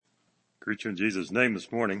Greet you in Jesus' name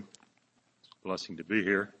this morning. It's a blessing to be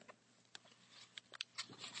here.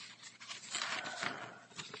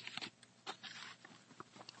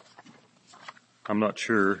 I'm not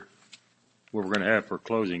sure what we're going to have for a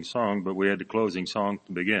closing song, but we had the closing song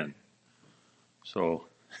to begin. So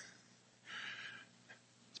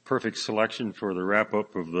it's a perfect selection for the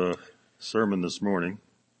wrap-up of the sermon this morning.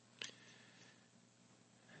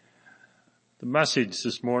 The message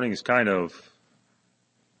this morning is kind of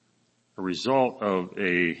a result of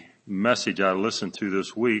a message I listened to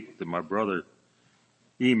this week that my brother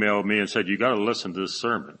emailed me and said, you got to listen to this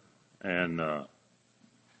sermon. And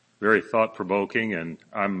very thought-provoking, and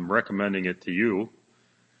I'm recommending it to you.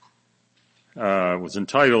 It was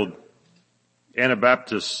entitled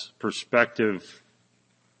Anabaptist Perspective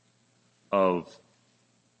of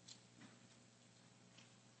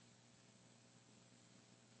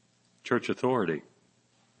Church Authority.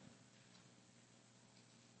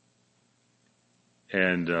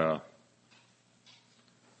 And I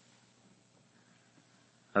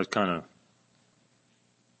was kind of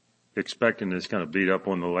expecting this kind of beat up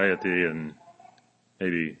on the laity and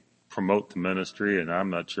maybe promote the ministry, and I'm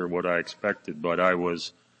not sure what I expected, but I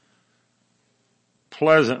was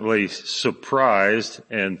pleasantly surprised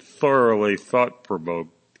and thoroughly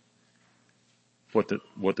thought-provoked what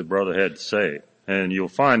the brother had to say. And you'll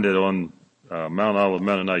find it on Mount Olive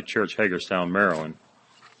Mennonite Church, Hagerstown, Maryland.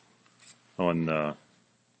 And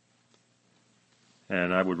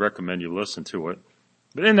I would recommend you listen to it.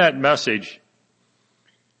 But in that message,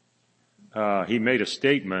 he made a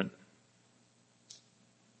statement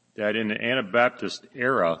that in the Anabaptist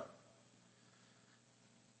era,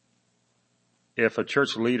 if a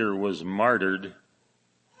church leader was martyred,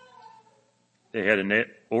 they had an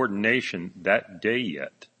ordination that day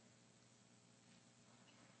yet.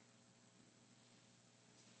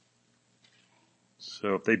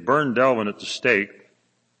 So if they burned Delvin at the stake,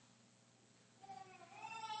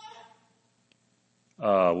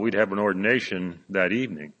 we'd have an ordination that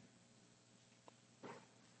evening.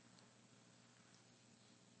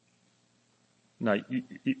 Now,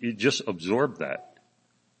 you just absorb that.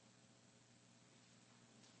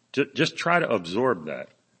 Just try to absorb that.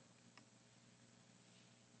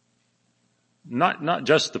 Not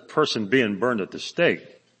just the person being burned at the stake,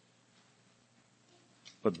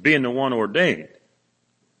 but being the one ordained.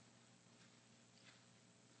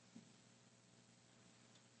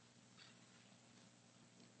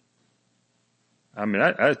 I mean,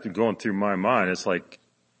 that's been going through my mind. It's like,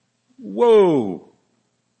 whoa.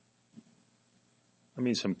 I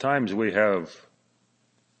mean, sometimes I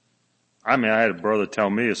had a brother tell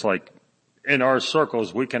me, it's like, in our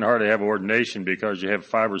circles, we can hardly have ordination because you have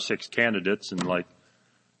 5 or 6 candidates and like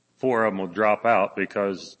 4 of them will drop out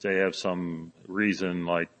because they have some reason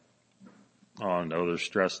like, I don't know, they're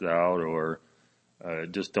stressed out or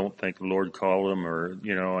just don't think the Lord called them, or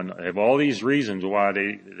and have all these reasons why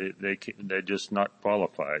they're just not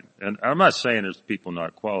qualified. And I'm not saying there's people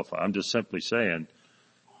not qualified. I'm just simply saying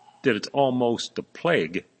that it's almost a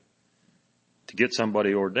plague to get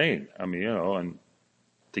somebody ordained. I mean, and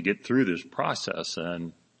to get through this process.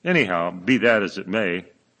 And anyhow, be that as it may.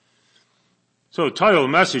 So the title of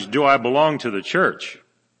the message, Do I Belong to the Church?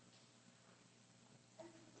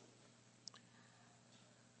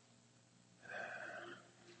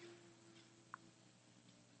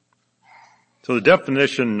 So the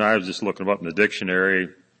definition, I was just looking up in the dictionary,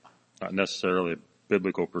 not necessarily a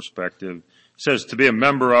biblical perspective, says to be a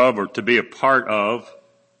member of or to be a part of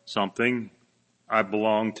something. I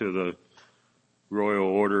belong to the Royal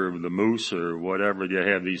Order of the Moose or whatever. You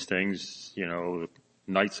have these things,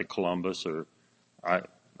 Knights of Columbus, or I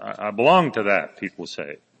belong to that, people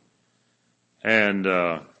say. And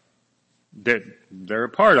they're a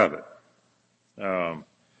part of it.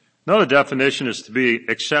 Another definition is to be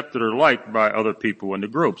accepted or liked by other people in the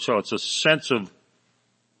group. So it's a sense of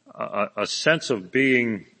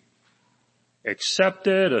being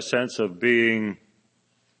accepted, a sense of being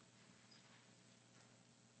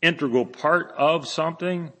integral part of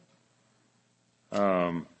something.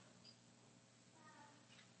 Of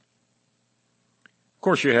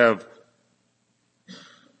course, you have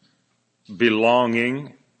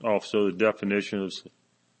belonging. Also, the definition is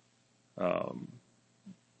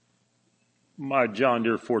my John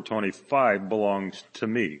Deere 425 belongs to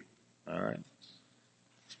me. All right.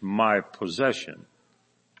 It's my possession.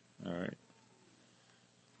 All right.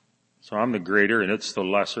 So I'm the greater and it's the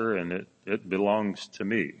lesser and it belongs to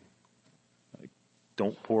me. Like,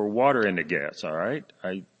 don't pour water in the gas. All right.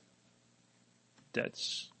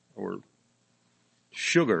 Or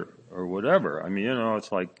sugar or whatever. I mean,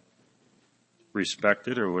 it's like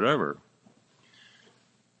respected or whatever.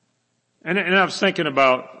 And I was thinking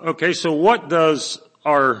about, okay, so what does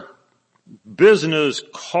our business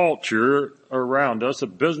culture around us,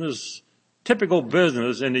 typical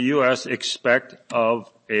business in the U.S. expect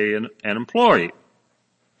of an employee?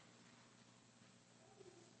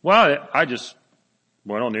 Well, I just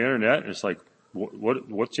went on the internet and it's like,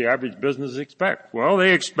 what's the average business expect? Well,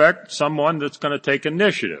 they expect someone that's going to take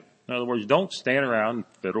initiative. In other words, don't stand around and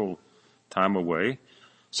fiddle time away.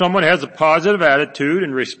 Someone has a positive attitude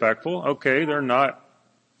and respectful. Okay, they're not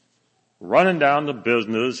running down the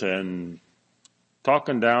business and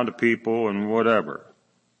talking down to people and whatever.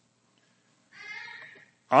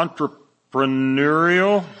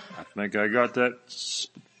 Entrepreneurial, I think I got that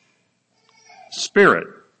spirit.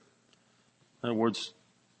 In other words,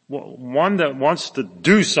 one that wants to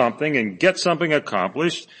do something and get something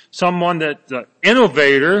accomplished. Someone that's an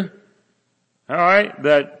innovator, all right,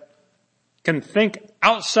 that can think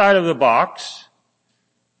outside of the box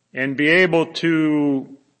and be able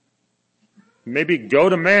to maybe go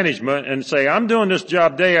to management and say, I'm doing this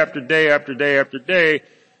job day after day after day after day,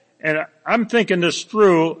 and I'm thinking this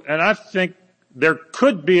through, and I think there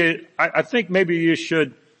could be, I think maybe you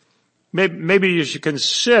should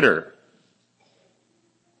consider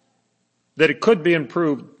that it could be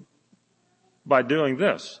improved by doing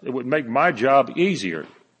this. It would make my job easier,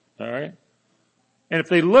 all right? And if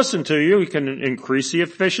they listen to you, you can increase the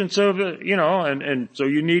efficiency of it, and so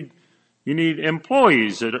you need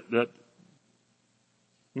employees that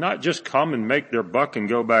not just come and make their buck and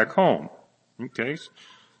go back home. Okay?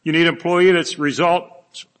 You need an employee that's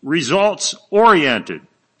results oriented.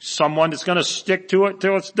 Someone that's going to stick to it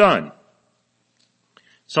till it's done.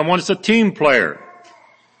 Someone that's a team player.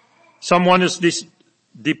 Someone that's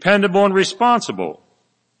dependable and responsible.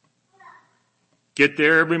 Get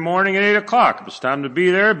there every morning at 8 o'clock. If it's time to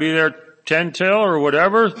be there 10 till or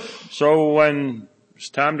whatever. So when it's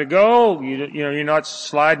time to go, you're not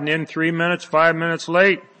sliding in 3 minutes, 5 minutes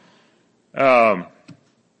late. I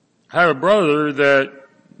have a brother that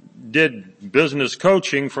did business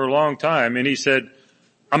coaching for a long time, and he said,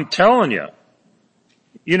 I'm telling you,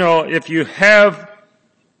 if you have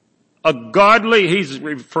a godly, he's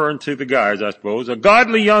referring to the guys, I suppose, a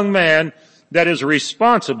godly young man that is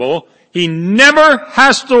responsible, he never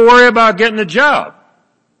has to worry about getting a job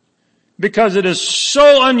because it is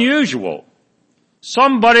so unusual.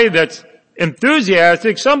 Somebody that's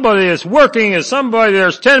enthusiastic, somebody that's working, is somebody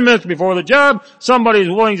that's 10 minutes before the job, somebody who's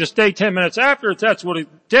willing to stay 10 minutes after if that's what it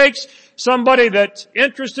takes, somebody that's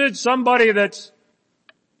interested, somebody that's,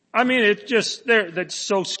 it's just there, that's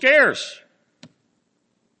so scarce.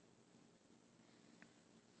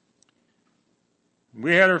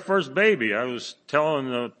 We had our first baby. I was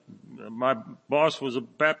telling my boss was a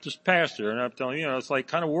Baptist pastor, and I'm telling it's like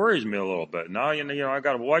kind of worries me a little bit. Now, I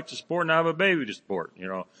got a wife to support and I have a baby to support,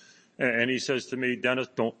 And he says to me, Dennis,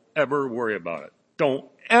 don't ever worry about it. Don't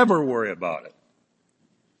ever worry about it.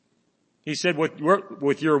 He said,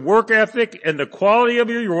 with your work ethic and the quality of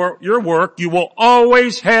your work, you will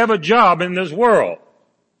always have a job in this world.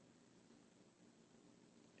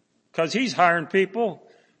 Because he's hiring people.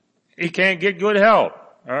 He can't get good help.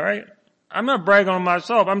 All right? I'm not bragging on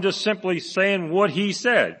myself. I'm just simply saying what he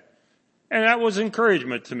said. And that was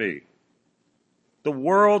encouragement to me. The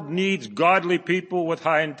world needs godly people with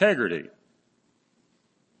high integrity.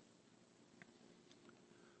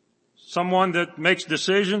 Someone that makes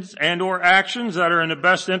decisions and or actions that are in the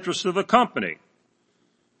best interest of the company.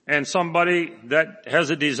 And somebody that has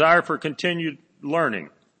a desire for continued learning.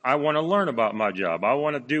 I want to learn about my job. I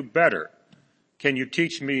want to do better. Can you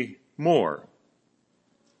teach me more?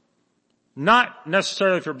 Not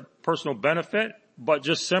necessarily for personal benefit, but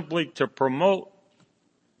just simply to promote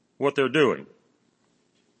what they're doing.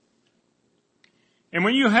 And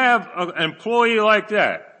when you have an employee like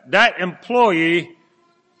that employee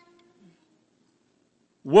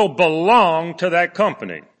will belong to that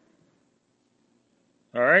company.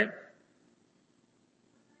 All right?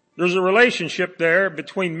 There's a relationship there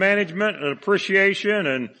between management and appreciation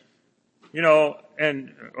and,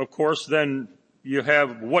 and of course then you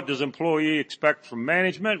have what does employee expect from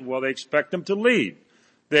management? Well, they expect them to lead.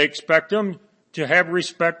 They expect them to have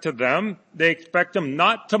respect to them. They expect them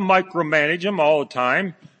not to micromanage them all the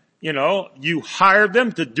time. You hired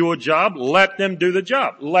them to do a job. Let them do the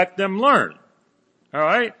job. Let them learn. All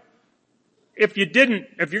right? If you're going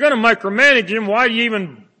to micromanage them, why do you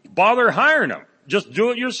even bother hiring them? Just do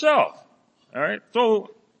it yourself. All right? So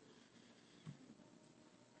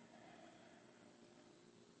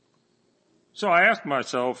I asked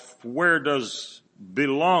myself, where does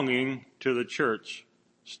belonging to the church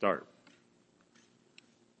start?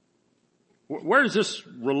 Where does this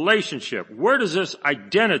relationship, where does this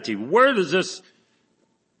identity, where does this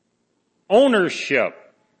ownership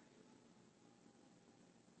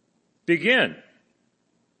begin?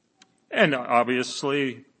 And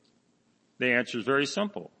obviously, the answer is very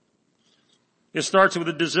simple. It starts with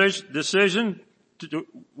a decision to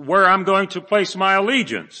where I'm going to place my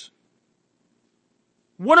allegiance.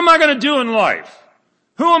 What am I going to do in life?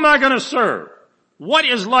 Who am I going to serve? What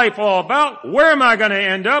is life all about? Where am I going to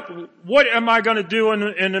end up? What am I going to do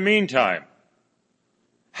in the meantime?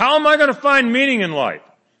 How am I going to find meaning in life?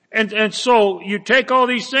 And so you take all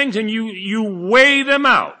these things and you weigh them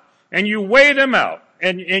out. And you weigh them out.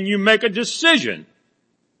 And you make a decision.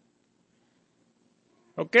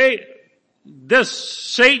 Okay? This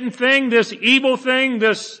Satan thing, this evil thing,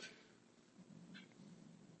 this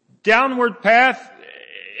downward path,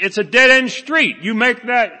 it's a dead-end street. You make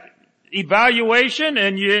that evaluation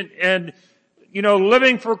and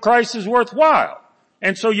living for Christ is worthwhile.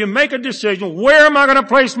 And so you make a decision, where am I going to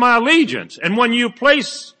place my allegiance? And when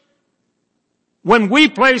we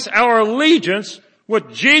place our allegiance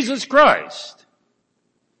with Jesus Christ,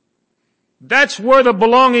 that's where the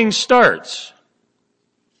belonging starts.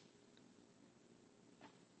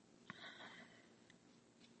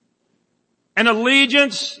 An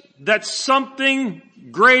allegiance that's something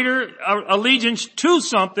greater, allegiance to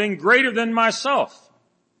something greater than myself.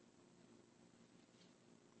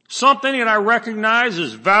 Something that I recognize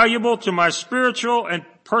is valuable to my spiritual and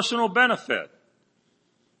personal benefit.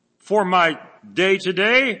 For my day to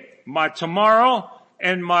day, my tomorrow,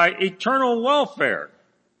 and my eternal welfare.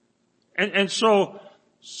 And so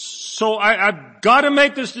I've got to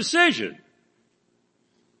make this decision.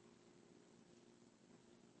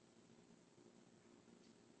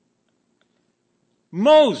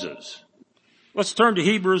 Moses. Let's turn to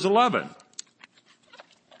Hebrews 11.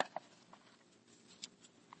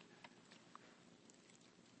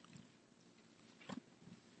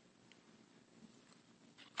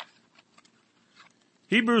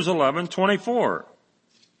 Hebrews 11:24.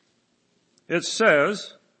 It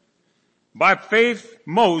says, by faith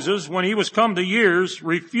Moses, when he was come to years,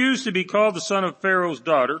 refused to be called the son of Pharaoh's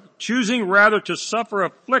daughter, choosing rather to suffer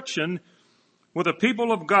affliction with the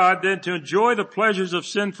people of God than to enjoy the pleasures of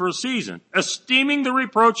sin for a season, esteeming the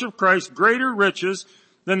reproach of Christ greater riches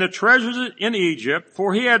than the treasures in Egypt,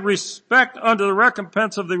 for he had respect unto the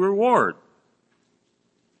recompense of the reward.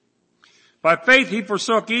 By faith he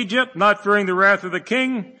forsook Egypt, not fearing the wrath of the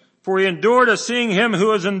king, for he endured as seeing him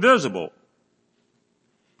who is invisible.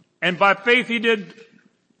 And by faith he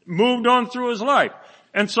moved on through his life.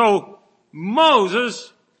 And so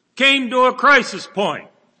Moses came to a crisis point.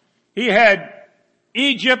 He had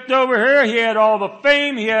Egypt over here, he had all the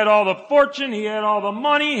fame, he had all the fortune, he had all the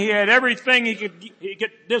money, he had everything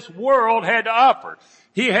this world had to offer.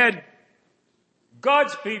 He had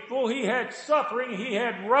God's people, he had suffering, he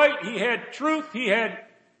had right, he had truth, he had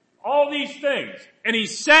all these things. And he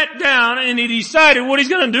sat down and he decided what he's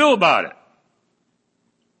going to do about it.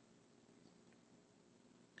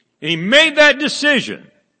 And he made that decision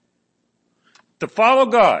to follow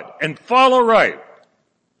God and follow right.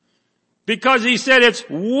 Because he said it's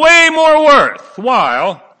way more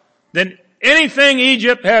worthwhile than anything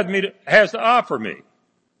Egypt has to offer me.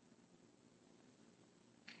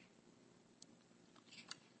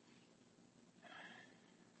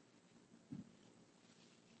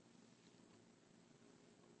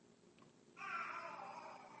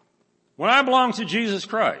 When I belong to Jesus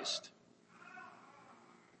Christ,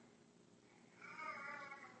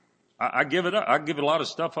 I give it up. I give a lot of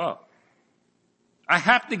stuff up. I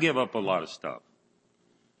have to give up a lot of stuff.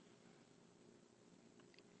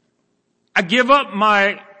 I give up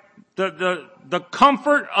the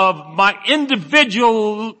comfort of my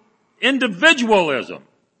individualism.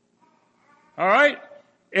 All right?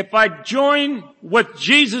 If I join with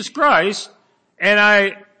Jesus Christ and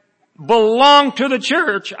I belong to the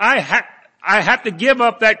church, I have to give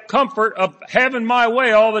up that comfort of having my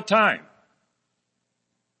way all the time.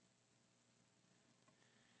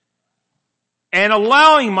 And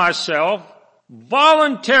allowing myself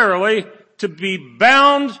voluntarily to be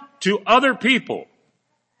bound to other people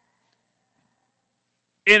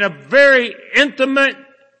in a very intimate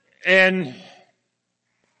and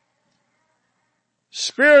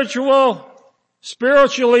spiritually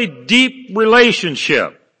deep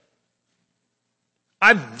relationship.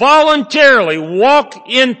 I voluntarily walk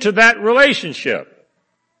into that relationship.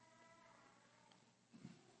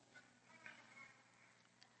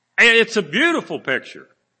 And it's a beautiful picture.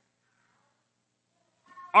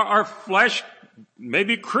 Our flesh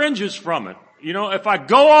maybe cringes from it. You know, if I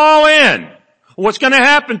go all in, what's going to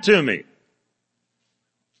happen to me?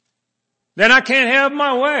 then I can't have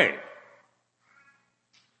my way.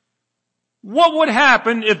 What would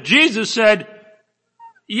happen if Jesus said,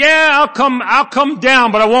 yeah, I'll come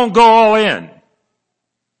down, but I won't go all in?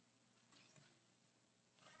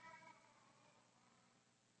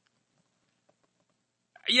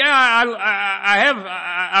 Yeah,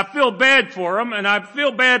 I feel bad for them, and I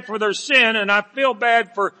feel bad for their sin, and I feel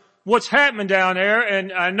bad for what's happening down there,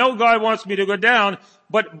 and I know God wants me to go down,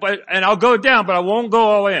 and I'll go down, but I won't go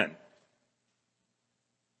all in.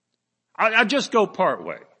 I just go part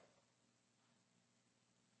way.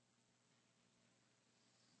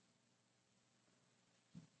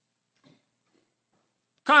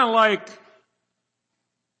 Kind of like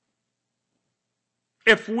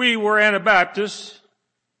if we were Anabaptists,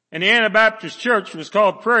 and the Anabaptist church was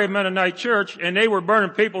called Prairie Mennonite Church, and they were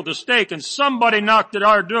burning people to stake, and somebody knocked at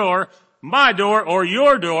our door, my door, or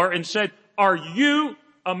your door, and said, are you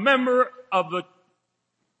a member of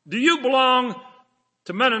do you belong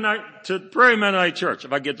to Prairie Mennonite Church,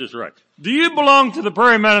 if I get this right? Do you belong to the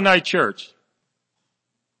Prairie Mennonite Church?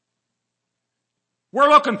 We're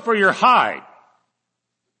looking for your hide.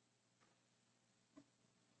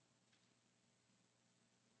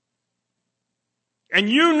 And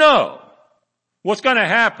you know what's going to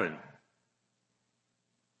happen.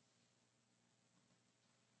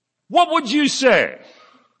 What would you say?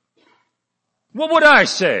 What would I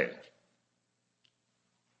say?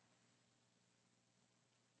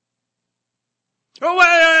 Oh,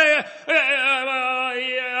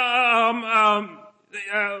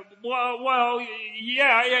 well,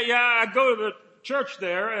 yeah, I go to the church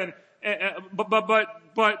there,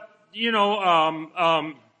 but, you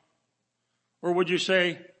know, or would you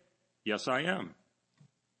say, yes, I am?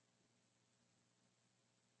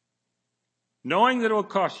 Knowing that it will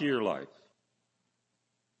cost you your life.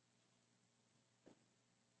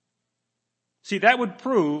 See, that would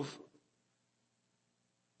prove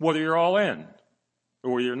whether you're all in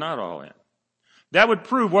or whether you're not all in. That would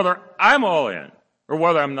prove whether I'm all in or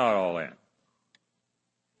whether I'm not all in.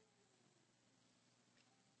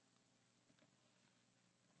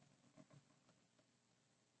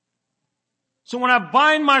 So when I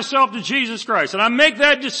bind myself to Jesus Christ and I make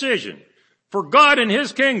that decision for God and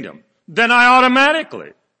His kingdom, then I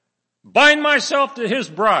automatically bind myself to His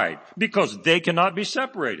bride because they cannot be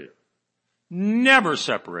separated. Never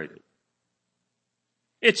separated.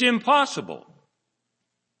 It's impossible.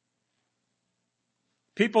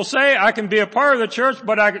 People say I can be a part of the church,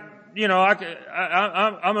 but I'm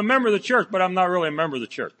a member of the church, but I'm not really a member of the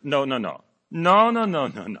church. No.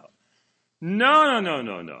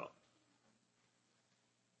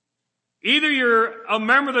 Either you're a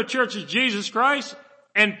member of the Church of Jesus Christ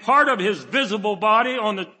and part of His visible body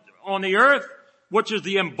on the earth, which is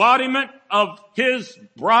the embodiment of His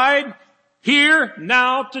bride here,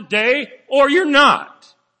 now, today, or you're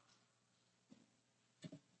not.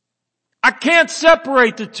 I can't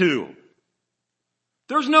separate the two.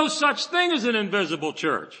 There's no such thing as an invisible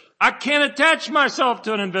church. I can't attach myself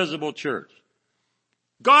to an invisible church.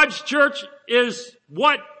 God's church is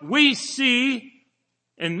what we see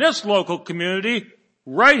in this local community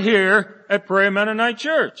right here at Prairie Mennonite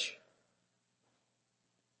Church.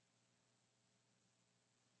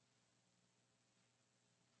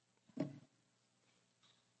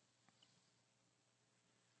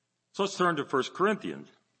 So let's turn to 1 Corinthians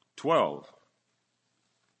 12.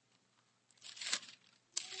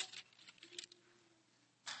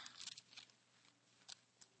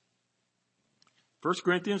 1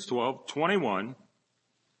 Corinthians 12:21.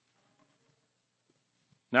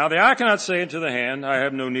 Now the eye cannot say unto the hand, I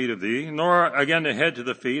have no need of thee, nor again the head to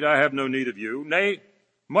the feet, I have no need of you. Nay,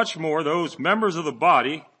 much more those members of the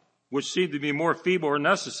body which seem to be more feeble or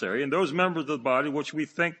necessary, and those members of the body which we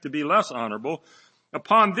think to be less honorable,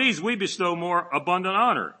 upon these we bestow more abundant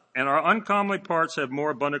honor, and our uncomely parts have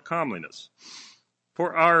more abundant comeliness.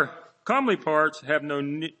 For our comely parts have no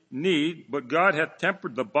need, but God hath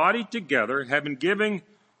tempered the body together, having given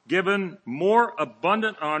more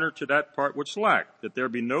abundant honor to that part which lacked, that there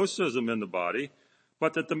be no schism in the body,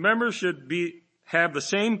 but that the members should have the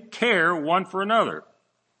same care one for another.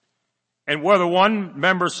 And whether one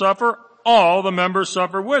member suffer, all the members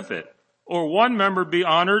suffer with it. Or one member be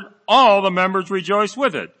honored, all the members rejoice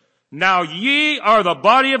with it. Now ye are the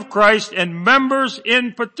body of Christ, and members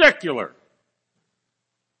in particular.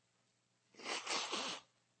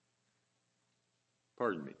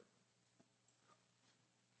 Pardon me.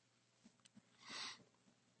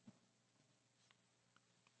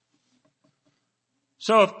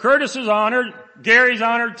 So if Curtis is honored, Gary's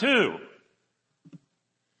honored too.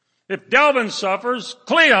 If Delvin suffers,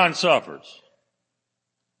 Cleon suffers.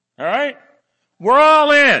 All right? We're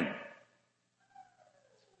all in.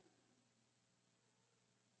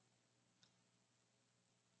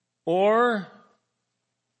 Or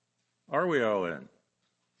are we all in?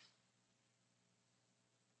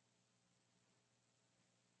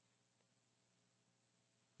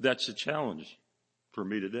 That's the challenge for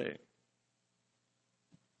me today.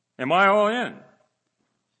 Am I all in?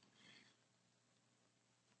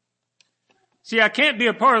 See, I can't be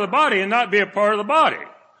a part of the body and not be a part of the body.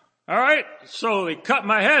 All right? So they cut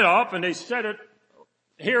my head off and they set it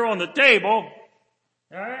here on the table.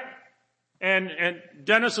 All right? And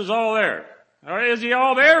Dennis is all there. All right? Is he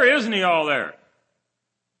all there or isn't he all there?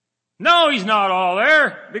 No, he's not all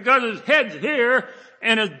there because his head's here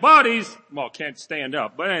and his body's, well, can't stand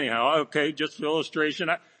up. But anyhow, okay, just for illustration.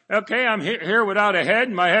 Okay, I'm here without a head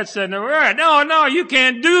and my head's sitting there. All right, no, you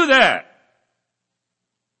can't do that.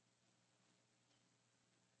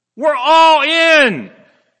 We're all in.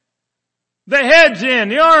 The head's in,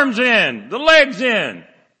 the arm's in, the leg's in.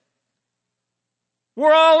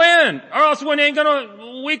 We're all in, or else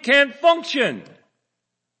we can't function.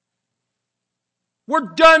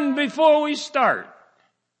 We're done before we start.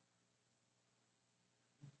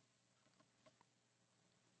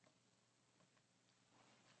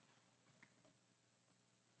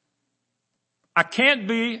 I can't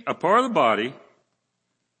be a part of the body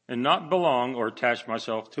and not belong or attach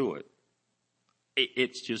myself to it.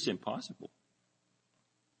 It's just impossible.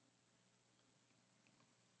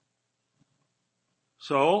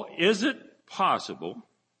 So, is it possible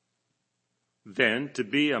then to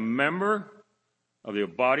be a member of the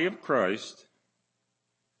body of Christ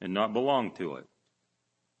and not belong to it?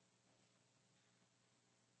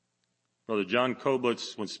 Brother John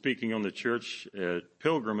Koblitz, when speaking on the church at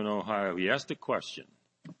Pilgrim in Ohio, he asked the question,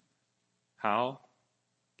 how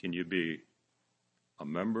can you be a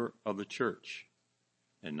member of the church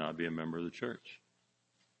and not be a member of the church?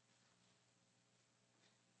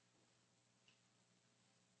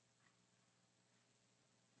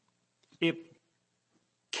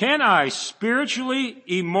 Can I spiritually,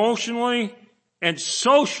 emotionally, and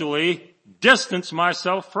socially distance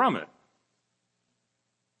myself from it?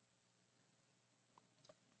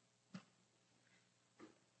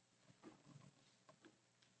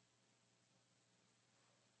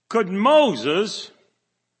 Could Moses,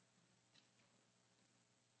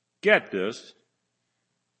 get this,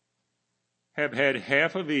 have had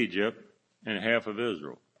half of Egypt and half of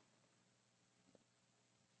Israel?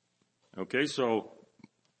 Okay, so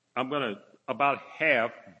I'm going to about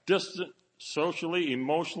half socially,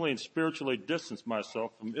 emotionally, and spiritually distance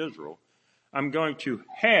myself from Israel. I'm going to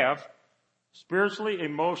half spiritually,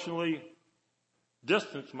 emotionally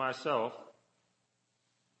distance myself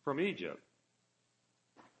from Egypt.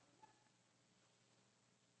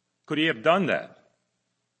 Could he have done that?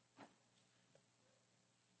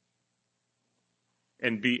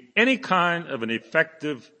 And be any kind of an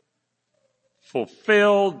effective,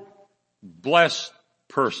 fulfilled, blessed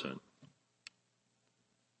person?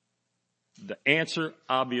 The answer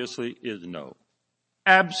obviously is no.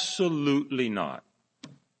 Absolutely not.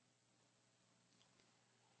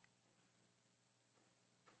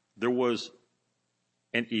 There was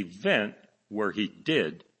an event where he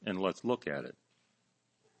did, and let's look at it.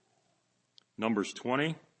 Numbers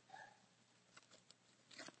 20.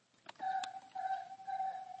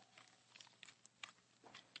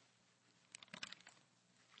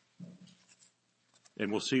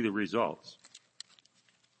 And we'll see the results.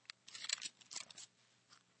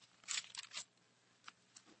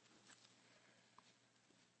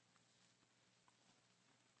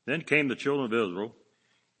 Then came the children of Israel,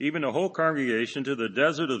 even the whole congregation, to the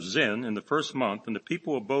desert of Zin in the first month, and the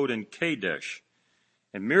people abode in Kadesh.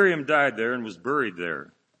 And Miriam died there and was buried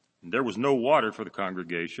there. And there was no water for the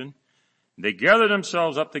congregation. And they gathered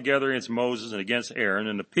themselves up together against Moses and against Aaron,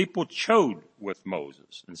 and the people chode with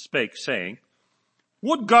Moses and spake, saying,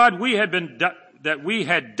 Would God that we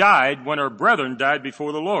had died when our brethren died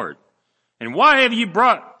before the Lord. And why have ye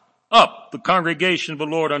brought up the congregation of the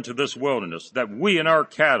Lord unto this wilderness, that we and our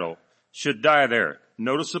cattle should die there?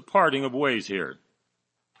 Notice the parting of ways here.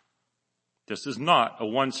 This is not a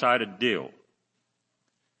one-sided deal.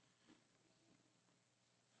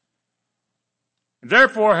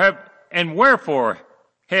 Wherefore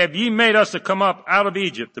have ye made us to come up out of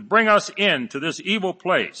Egypt, to bring us into this evil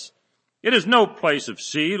place? It is no place of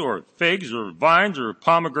seed, or figs, or vines, or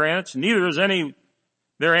pomegranates, neither is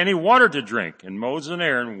there any water to drink. And Moses and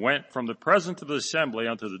Aaron went from the presence of the assembly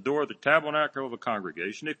unto the door of the tabernacle of the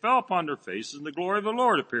congregation. They fell upon their faces, and the glory of the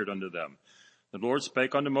Lord appeared unto them. The Lord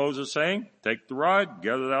spake unto Moses, saying, Take the rod,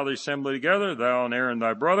 gather thou the assembly together, thou and Aaron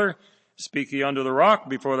thy brother, speak ye unto the rock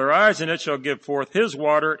before their eyes, and it shall give forth his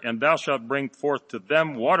water, and thou shalt bring forth to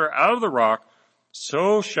them water out of the rock,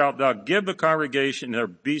 so shalt thou give the congregation their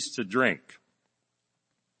beasts to drink.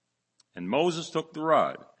 And Moses took the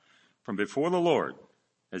rod from before the Lord,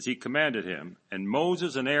 as he commanded him, and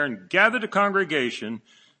Moses and Aaron gathered the congregation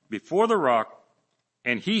before the rock,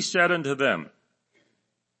 and he said unto them,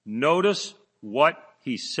 notice what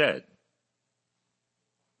he said.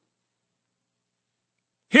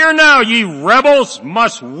 Hear now, ye rebels,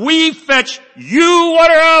 must we fetch you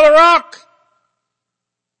water out of the rock?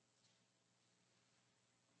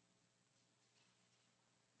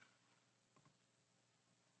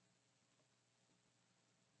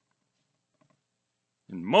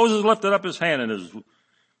 And Moses lifted up his hand and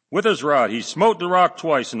with his rod he smote the rock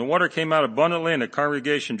twice, and the water came out abundantly, and the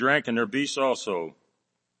congregation drank, and their beasts also.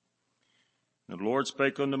 And the Lord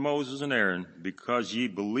spake unto Moses and Aaron, because ye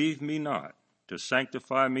believe me not, to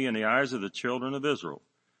sanctify me in the eyes of the children of Israel.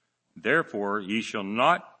 Therefore ye shall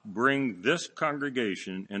not bring this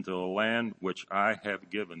congregation into the land which I have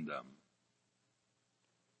given them.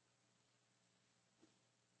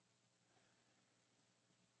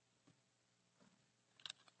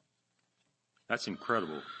 That's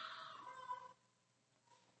incredible.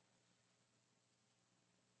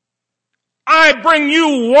 I bring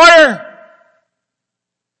you water.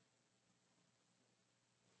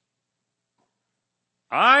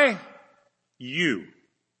 You.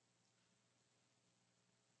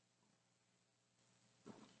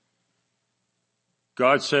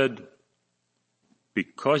 God said,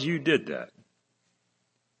 because you did that,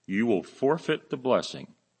 you will forfeit the blessing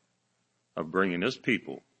of bringing this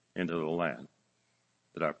people into the land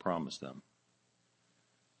that I promised them.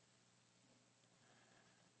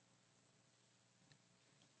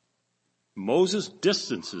 Moses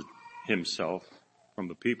distances himself from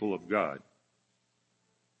the people of God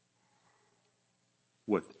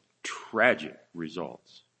with tragic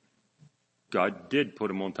results. God did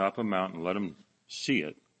put him on top of a mountain and let him see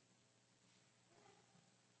it.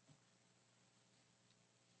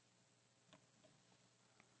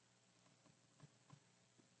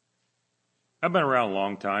 I've been around a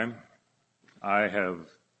long time. I have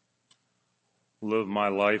lived my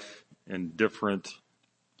life in different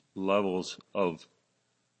levels of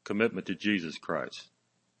commitment to Jesus Christ.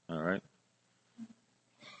 All right?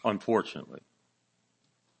 Unfortunately.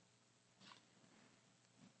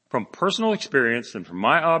 From personal experience and from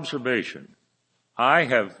my observation, I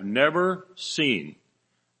have never seen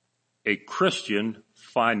a Christian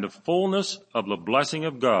find the fullness of the blessing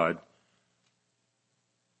of God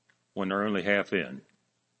when they're only half in.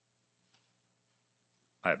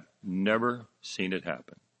 I've never seen it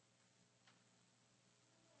happen.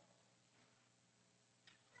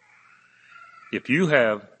 If you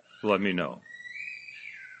have, let me know.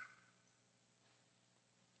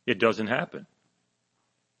 It doesn't happen.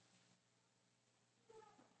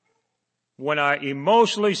 When I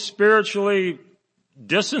emotionally, spiritually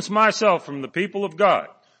distance myself from the people of God,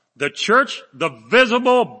 the church, the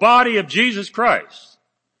visible body of Jesus Christ,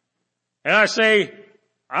 and I say,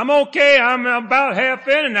 I'm okay, I'm about half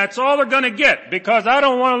in, and that's all they're going to get, because I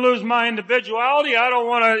don't want to lose my individuality. I don't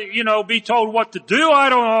want to, be told what to do. I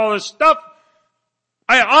don't know all this stuff.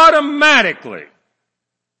 I automatically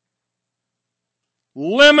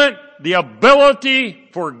limit the ability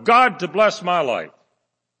for God to bless my life.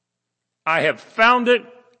 I have found it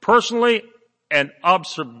personally and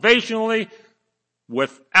observationally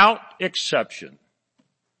without exception.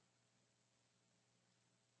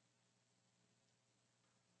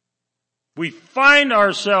 We find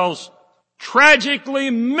ourselves tragically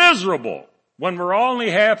miserable when we're only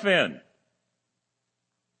half in.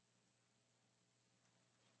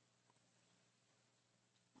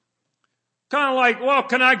 Kind of like, well,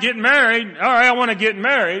 can I get married? All right, I want to get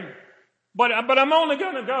married, but I'm only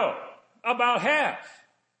going to go about half.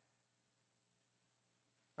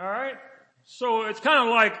 All right? So it's kind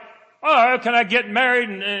of like, all right, can I get married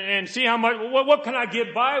and see how much, what can I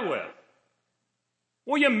get by with?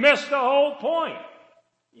 Well, you missed the whole point.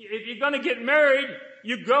 If you're going to get married,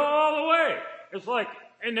 you go all the way. It's like,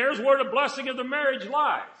 and there's where the blessing of the marriage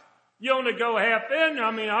lies. You only go half in.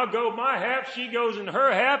 I'll go my half, she goes in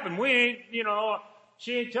her half, and we ain't,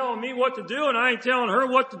 she ain't telling me what to do, and I ain't telling her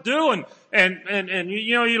what to do, and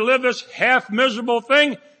you live this half miserable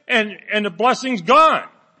thing, and the blessing's gone.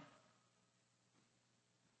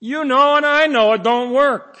 You know and I know it don't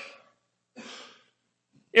work.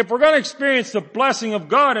 If we're going to experience the blessing of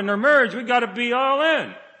God in our marriage, we got to be all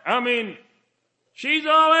in. She's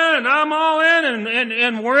all in, and I'm all in,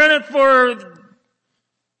 and we're in it for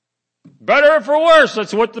better or for worse.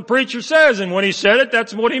 That's what the preacher says, and when he said it,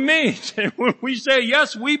 that's what he means. And when we say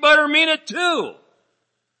yes, we better mean it too.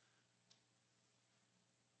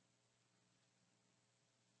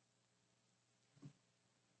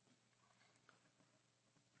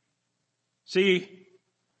 See,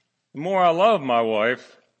 the more I love my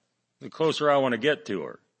wife, the closer I want to get to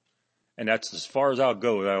her. And that's as far as I'll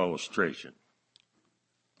go with that illustration.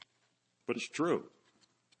 But it's true.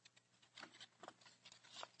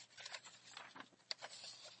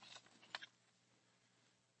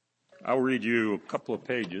 I'll read you a couple of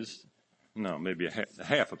pages. No, maybe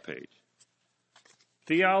half a page.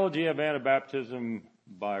 Theology of Anabaptism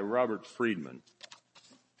by Robert Friedman.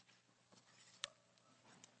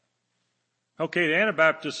 Okay, the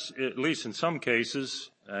Anabaptists, at least in some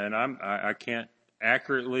cases, and I can't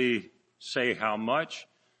accurately say how much,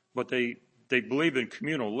 but they believe in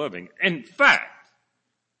communal living. In fact,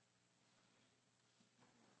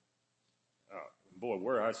 boy,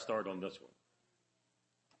 where do I start on this one?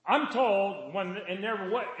 I'm told when in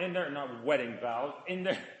their not wedding vows, in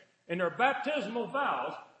their baptismal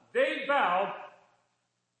vows, they vowed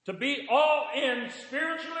to be all in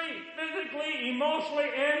spiritually, physically, emotionally,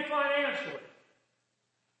 and financially.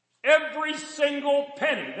 Every single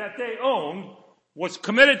penny that they owned was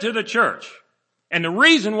committed to the church. And the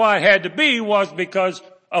reason why it had to be was because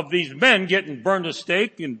of these men getting burned at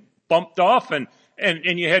stake and bumped off, and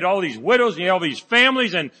you had all these widows and you had all these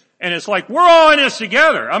families, and it's like, we're all in this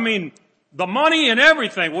together. I mean, the money and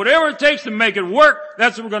everything, whatever it takes to make it work,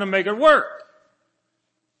 that's what we're going to make it work.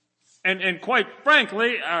 And quite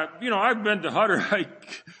frankly, I've been to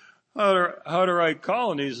Hutterite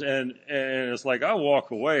colonies, and it's like, I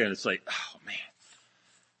walk away and it's like, oh man,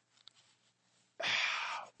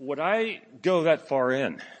 would I go that far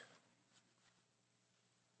in?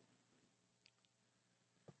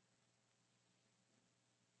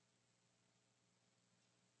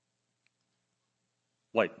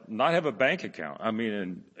 Like, not have a bank account. I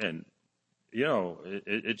mean, and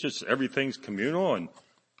it's just, everything's communal and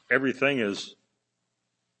everything is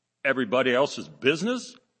everybody else's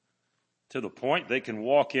business, to the point they can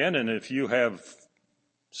walk in, and if you have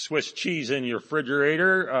Swiss cheese in your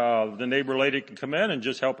refrigerator, the neighbor lady can come in and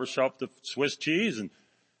just help herself to Swiss cheese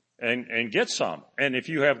and get some. And if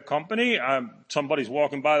you have company, somebody's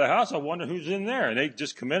walking by the house, I wonder who's in there, and they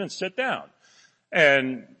just come in and sit down.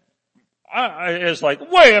 And it's like,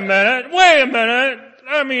 wait a minute.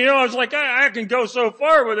 I mean, it's like, I can go so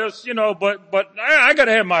far with this, but I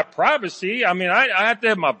gotta have my privacy. I mean, I have to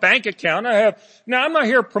have my bank account. Now I'm not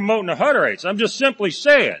here promoting the Hutterites. I'm just simply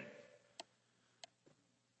saying,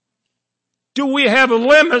 do we have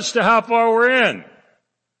limits to how far we're in?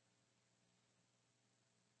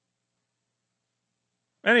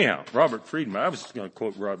 Anyhow, Robert Friedman. I was going to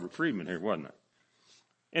quote Robert Friedman here, wasn't I?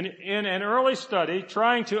 In an early study,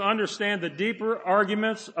 trying to understand the deeper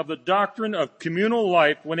arguments of the doctrine of communal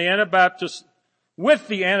life with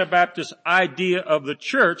the Anabaptist idea of the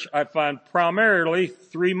church, I find primarily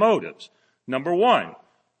three motives. Number one,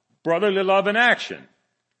 brotherly love in action.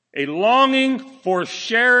 A longing for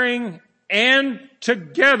sharing and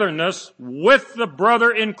togetherness with the brother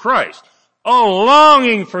in Christ. A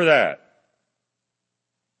longing for that.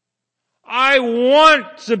 I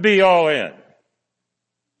want to be all in.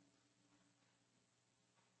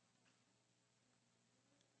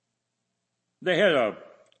 They had a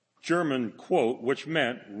German quote which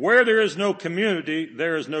meant, where there is no community,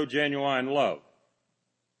 there is no genuine love.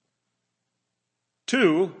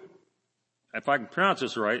 Two, if I can pronounce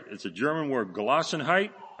this right, it's a German word,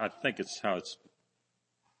 Gelassenheit. I think it's how it's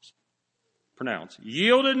pronounced.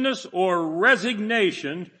 Yieldedness or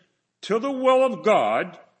resignation to the will of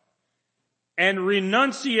God and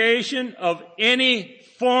renunciation of any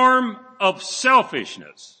form of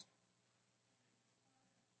selfishness.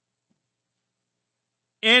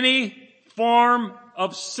 Any form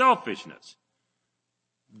of selfishness.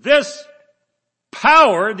 This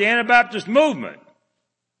powered the Anabaptist movement.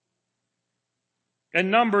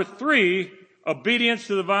 And number three, obedience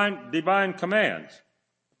to divine commands.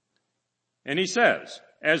 And he says,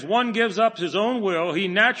 as one gives up his own will, he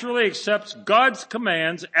naturally accepts God's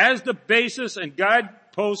commands as the basis and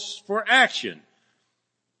guideposts for action.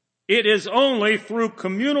 It is only through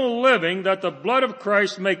communal living that the blood of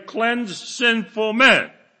Christ may cleanse sinful men.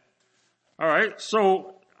 All right,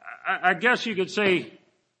 so I guess you could say,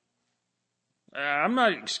 I'm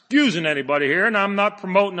not excusing anybody here, and I'm not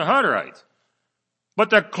promoting the Hutterites. But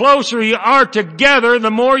the closer you are together, the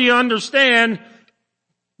more you understand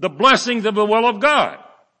the blessings of the will of God.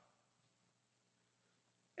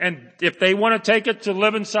 And if they want to take it to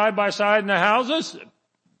living side by side in the houses,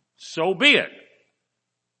 so be it.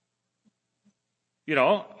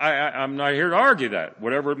 I'm not here to argue that,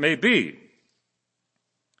 whatever it may be.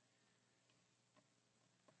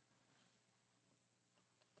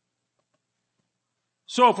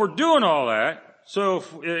 So if we're doing all that,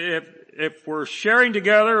 if we're sharing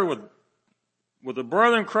together with with the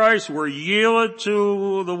brother in Christ, we're yielded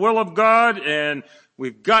to the will of God and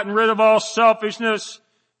we've gotten rid of all selfishness.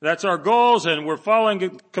 That's our goals and we're following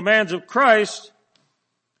the commands of Christ.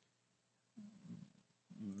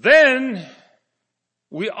 Then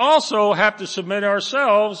we also have to submit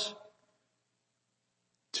ourselves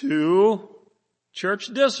to church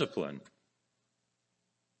discipline.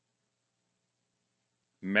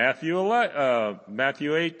 Matthew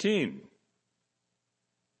 18.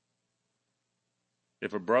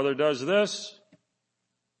 If a brother does this,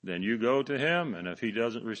 then you go to him, and if he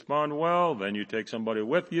doesn't respond well, then you take somebody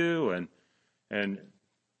with you, and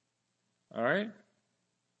all right?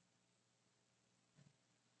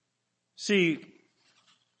 See,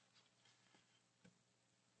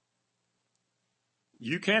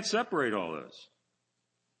 you can't separate all this.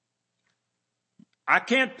 I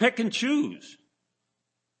can't pick and choose.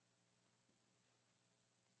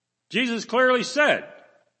 Jesus clearly said,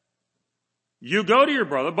 you go to your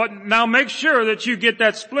brother, but now make sure that you get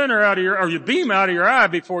that splinter out of or your beam out of your eye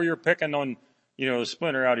before you're picking on, the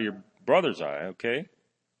splinter out of your brother's eye, okay?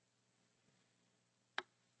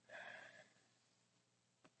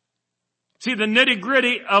 See, the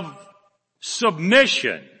nitty-gritty of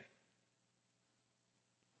submission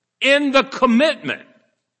in the commitment,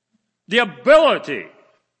 the ability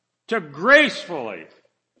to gracefully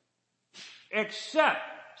accept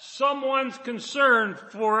someone's concern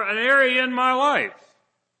for an area in my life.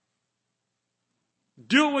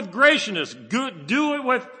 Do it with graciousness. Do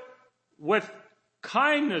it with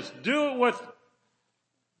kindness. Do it with,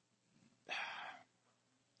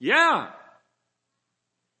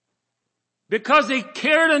 because they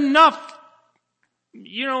cared enough.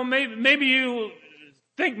 Maybe you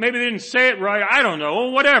think maybe they didn't say it right. I don't know,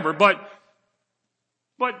 whatever. But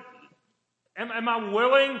am I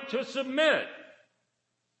willing to submit?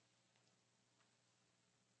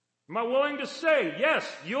 Am I willing to say, yes,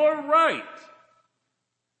 you're right?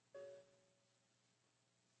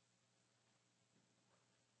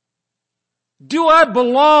 Do I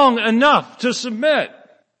belong enough to submit?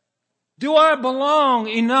 Do I belong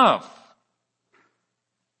enough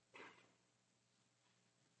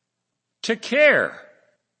to care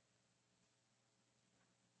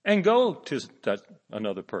and go to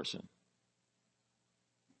another person?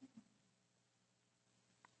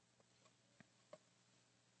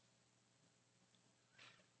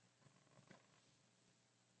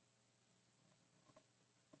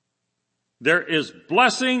 There is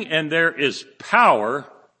blessing and there is power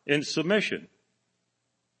in submission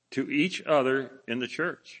to each other in the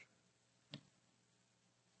church.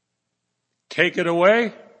 Take it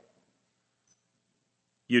away,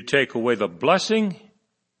 you take away the blessing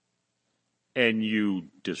and you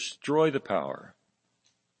destroy the power.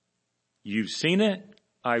 You've seen it,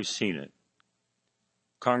 I've seen it.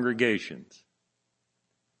 Congregations,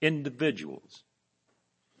 individuals.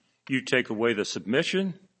 You take away the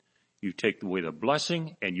submission, you take away the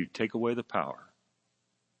blessing, and you take away the power.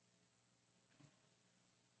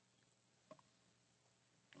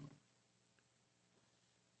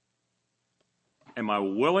 Am I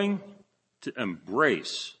willing to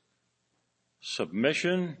embrace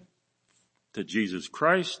submission to Jesus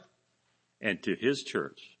Christ and to His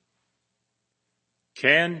church?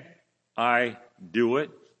 Can I do it?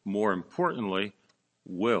 More importantly,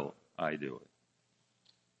 will I do it?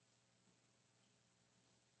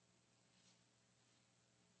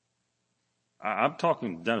 I'm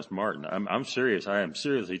talking to Dennis Martin. I'm serious. I am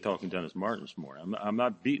seriously talking to Dennis Martin this morning. I'm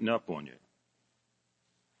not beating up on you.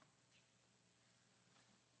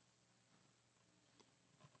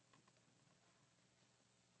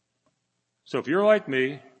 So if you're like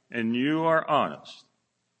me and you are honest,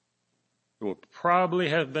 there will probably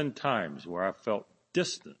have been times where I felt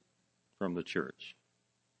distant from the church.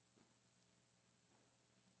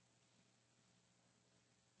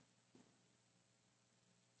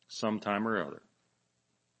 Sometime or other.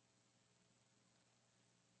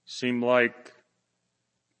 Seemed like,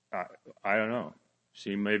 I don't know,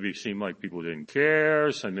 maybe seemed like people didn't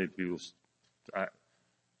care, some maybe people,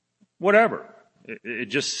 whatever. It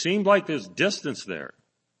just seemed like there's distance there.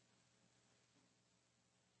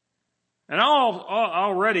 And I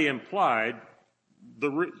already implied,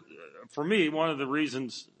 for me, one of the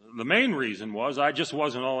reasons, the main reason was I just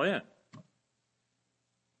wasn't all in.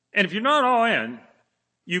 And if you're not all in,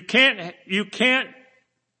 you can't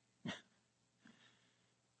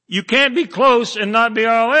be close and not be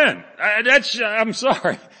all in. I'm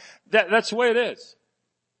sorry. That's the way it is.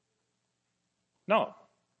 No.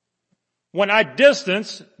 When I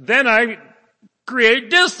distance, then I create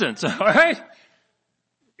distance, all right?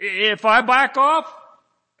 If I back off,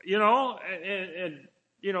 if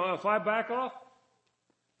I back off,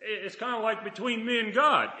 It's kind of like between me and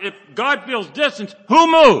God. If God feels distance,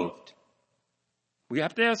 who moved? We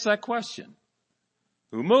have to ask that question.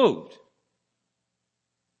 Who moved?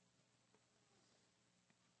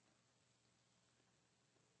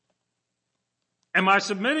 Am I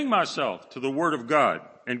submitting myself to the Word of God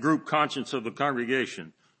and group conscience of the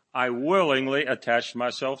congregation? I willingly attach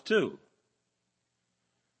myself to.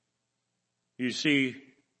 You see,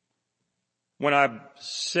 when I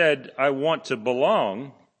said I want to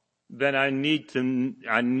belong, then I need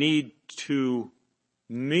to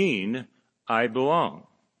mean I belong.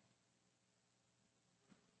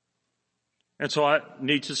 And so I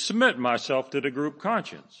need to submit myself to the group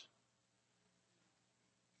conscience.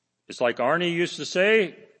 It's like Arnie used to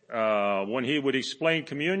say, when he would explain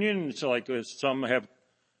communion, it's like some have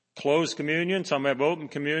closed communion, some have open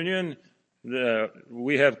communion.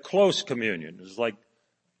 We have close communion. It's like,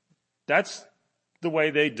 that's the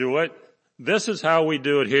way they do it. This is how we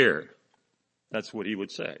do it here. That's what he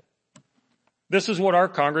would say. This is what our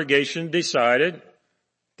congregation decided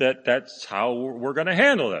that's how we're going to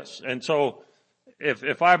handle this. And so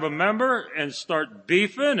if I have a member and start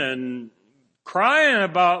beefing and crying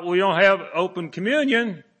about we don't have open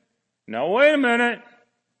communion, now wait a minute.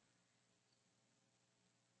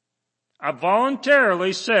 I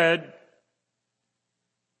voluntarily said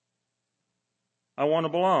I want to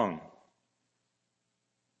belong.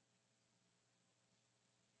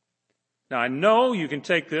 Now I know you can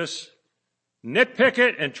take this, nitpick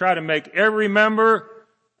it, and try to make every member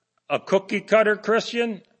a cookie cutter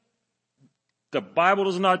Christian. The Bible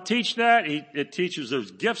does not teach that. It teaches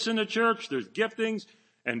there's gifts in the church, there's giftings,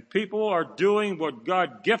 and people are doing what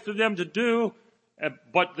God gifted them to do,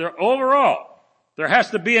 but overall, there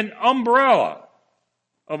has to be an umbrella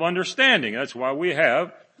of understanding. That's why we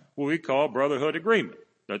have what we call brotherhood agreement.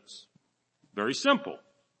 That's very simple.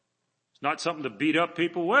 It's not something to beat up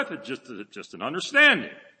people with. It's just an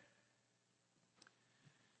understanding.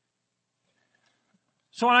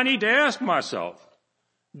 So I need to ask myself,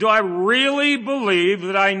 do I really believe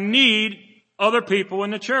that I need other people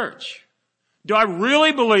in the church? Do I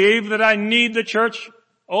really believe that I need the church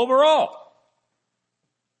overall?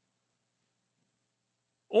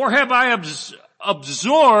 Or have I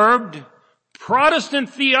absorbed Protestant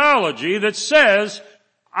theology that says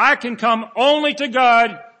I can come only to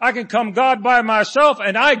God, I can come God by myself,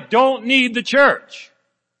 and I don't need the church?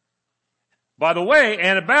 By the way,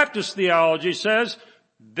 Anabaptist theology says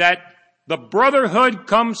that the brotherhood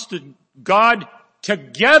comes to God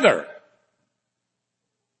together.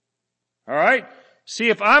 All right? See,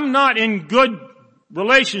 if I'm not in good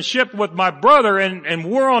relationship with my brother and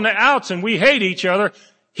we're on the outs and we hate each other,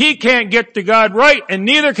 he can't get to God right and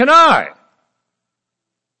neither can I.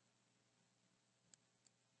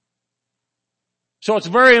 So it's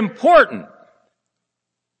very important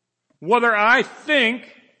whether I think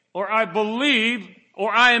or I believe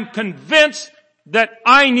or I am convinced that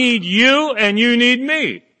I need you and you need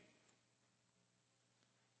me.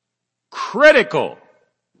 Critical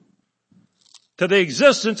to the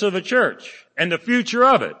existence of the church and the future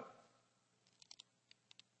of it.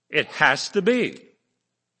 It has to be.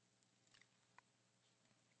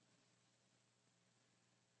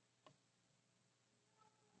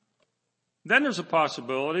 Then there's a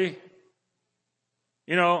possibility,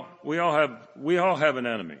 we all have an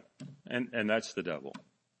enemy, and that's the devil.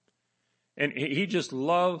 And he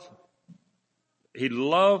loved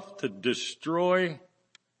to destroy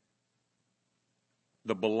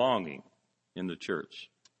the belonging in the church.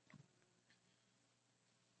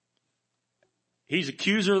 He's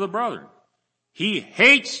accuser of the brethren. He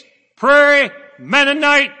hates Prairie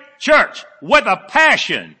Mennonite Church with a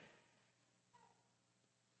passion.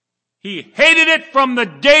 He hated it from the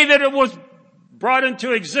day that it was brought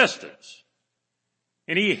into existence.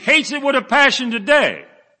 And he hates it with a passion today.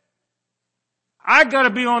 I gotta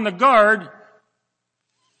be on the guard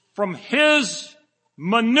from his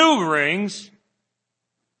maneuverings,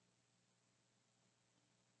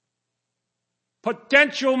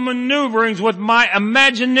 potential maneuverings with my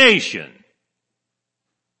imagination.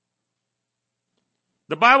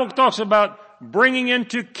 The Bible talks about bringing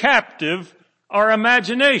into captive our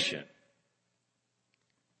imagination.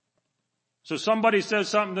 So somebody says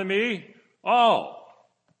something to me,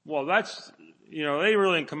 that's, they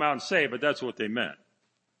really didn't come out and say it, but that's what they meant.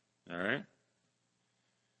 All right?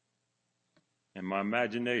 And my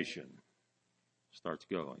imagination starts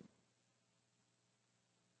going.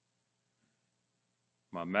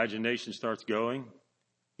 My imagination starts going.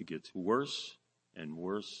 It gets worse and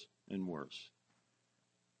worse and worse.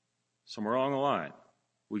 Somewhere along the line,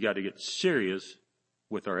 we got to get serious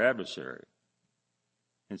with our adversary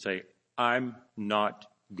and say, I'm not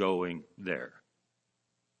going there.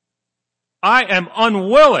 I am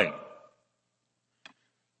unwilling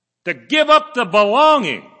to give up the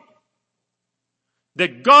belonging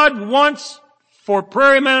that God wants for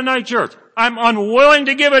Prairie Mennonite Church. I'm unwilling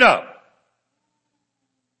to give it up.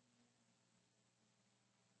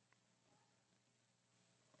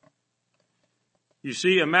 You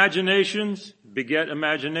see, imaginations beget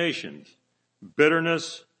imaginations.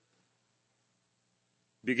 Bitterness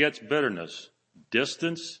begets bitterness.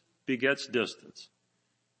 Distance begets distance.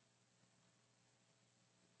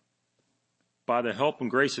 By the help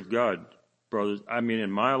and grace of God, brothers,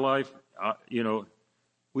 in my life,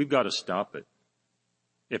 we've got to stop it.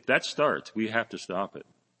 If that starts, we have to stop it.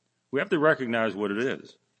 We have to recognize what it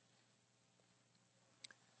is.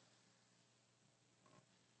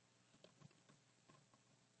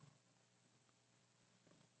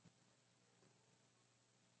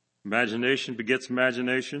 Imagination begets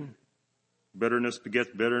imagination. Bitterness begets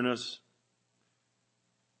bitterness.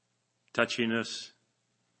 Touchiness.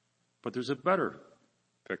 But there's a better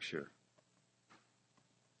picture.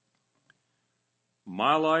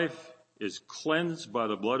 My life is cleansed by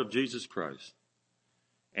the blood of Jesus Christ.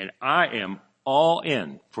 And I am all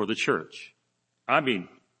in for the church.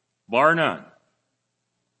 Bar none.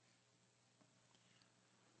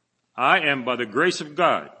 I am, by the grace of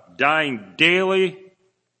God, dying daily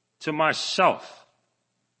to myself,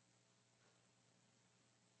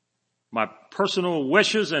 my personal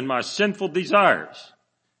wishes and my sinful desires.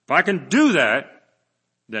 If I can do that,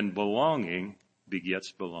 then belonging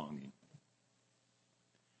begets belonging.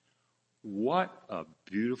 What a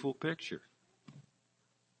beautiful picture.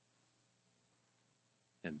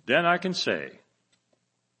 And then I can say,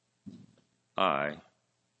 I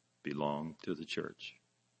belong to the church.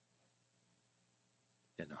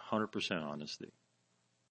 In 100% honesty.